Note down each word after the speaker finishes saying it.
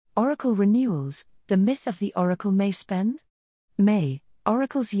Oracle renewals, the myth of the Oracle May spend? May,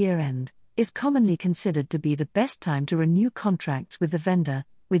 Oracle's year-end, is commonly considered to be the best time to renew contracts with the vendor,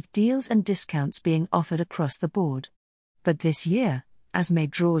 with deals and discounts being offered across the board. But this year, as May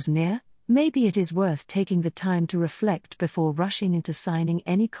draws near, maybe it is worth taking the time to reflect before rushing into signing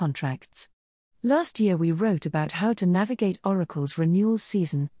any contracts. Last year we wrote about how to navigate Oracle's renewal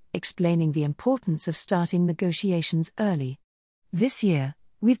season, explaining the importance of starting negotiations early. This year,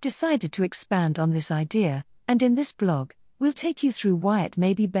 we've decided to expand on this idea, and in this blog, we'll take you through why it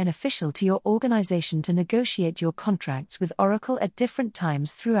may be beneficial to your organization to negotiate your contracts with Oracle at different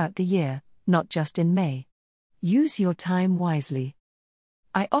times throughout the year, not just in May. Use your time wisely.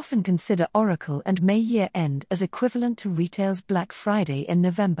 I often consider Oracle and May year-end as equivalent to retail's Black Friday in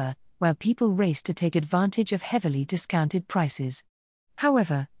November, where people race to take advantage of heavily discounted prices.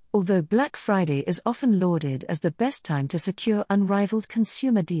 However, although Black Friday is often lauded as the best time to secure unrivaled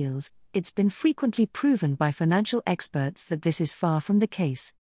consumer deals, it's been frequently proven by financial experts that this is far from the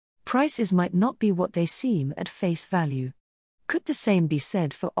case. Prices might not be what they seem at face value. Could the same be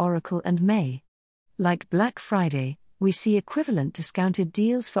said for Oracle and May? Like Black Friday, we see equivalent discounted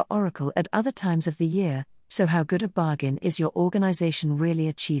deals for Oracle at other times of the year, so how good a bargain is your organization really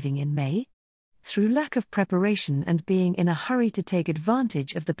achieving in May? Through lack of preparation and being in a hurry to take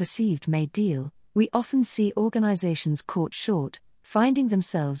advantage of the perceived May deal, we often see organizations caught short, finding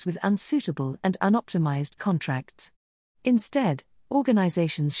themselves with unsuitable and unoptimized contracts. Instead,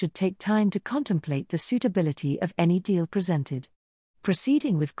 organizations should take time to contemplate the suitability of any deal presented.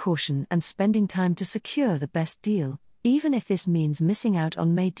 Proceeding with caution and spending time to secure the best deal, even if this means missing out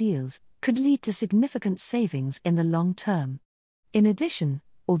on May deals, could lead to significant savings in the long term. In addition,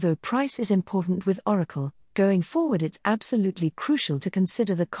 although price is important with Oracle, going forward it's absolutely crucial to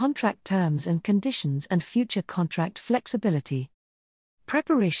consider the contract terms and conditions and future contract flexibility.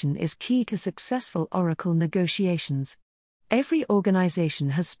 Preparation is key to successful Oracle negotiations. Every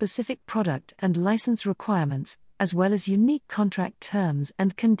organization has specific product and license requirements, as well as unique contract terms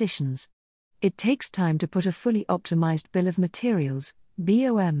and conditions. It takes time to put a fully optimized bill of materials,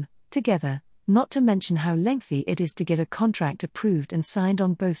 BOM, together, not to mention how lengthy it is to get a contract approved and signed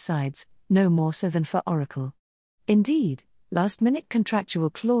on both sides, no more so than for Oracle. Indeed, last-minute contractual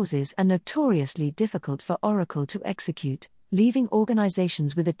clauses are notoriously difficult for Oracle to execute, leaving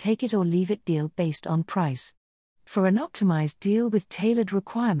organizations with a take-it-or-leave-it deal based on price. For an optimized deal with tailored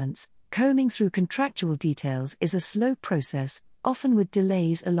requirements, combing through contractual details is a slow process, often with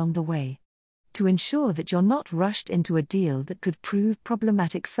delays along the way. To ensure that you're not rushed into a deal that could prove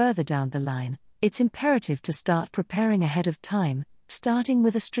problematic further down the line, it's imperative to start preparing ahead of time, starting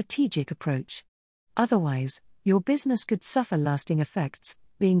with a strategic approach. Otherwise, your business could suffer lasting effects,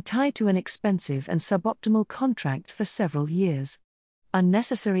 being tied to an expensive and suboptimal contract for several years.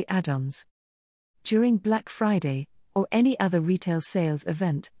 Unnecessary add-ons. During Black Friday, or any other retail sales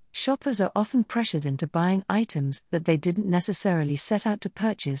event, shoppers are often pressured into buying items that they didn't necessarily set out to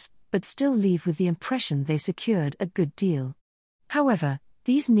purchase, but still leave with the impression they secured a good deal. However,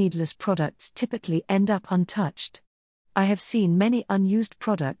 these needless products typically end up untouched. I have seen many unused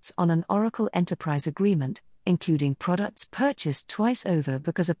products on an Oracle Enterprise Agreement, including products purchased twice over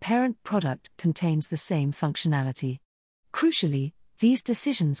because a parent product contains the same functionality. Crucially, these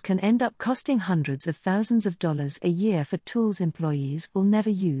decisions can end up costing hundreds of thousands of dollars a year for tools employees will never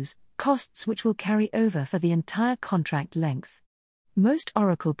use, costs which will carry over for the entire contract length. Most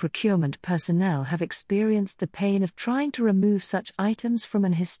Oracle procurement personnel have experienced the pain of trying to remove such items from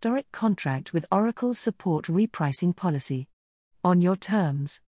an historic contract with Oracle's support repricing policy. On your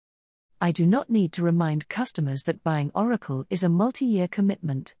terms. I do not need to remind customers that buying Oracle is a multi-year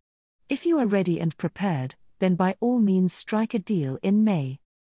commitment. If you are ready and prepared, then by all means strike a deal in May.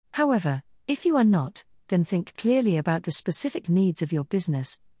 However, if you are not, then think clearly about the specific needs of your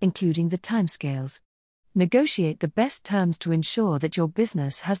business, including the timescales. Negotiate the best terms to ensure that your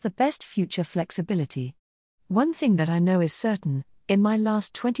business has the best future flexibility. One thing that I know is certain, in my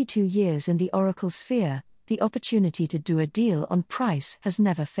last 22 years in the Oracle sphere, the opportunity to do a deal on price has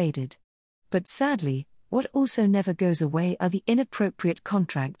never faded. But sadly, what also never goes away are the inappropriate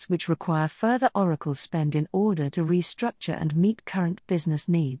contracts which require further Oracle spend in order to restructure and meet current business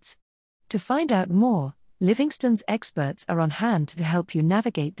needs. To find out more, Livingston's experts are on hand to help you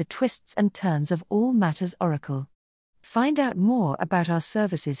navigate the twists and turns of all matters Oracle. Find out more about our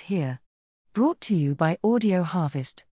services here. Brought to you by Audio Harvest.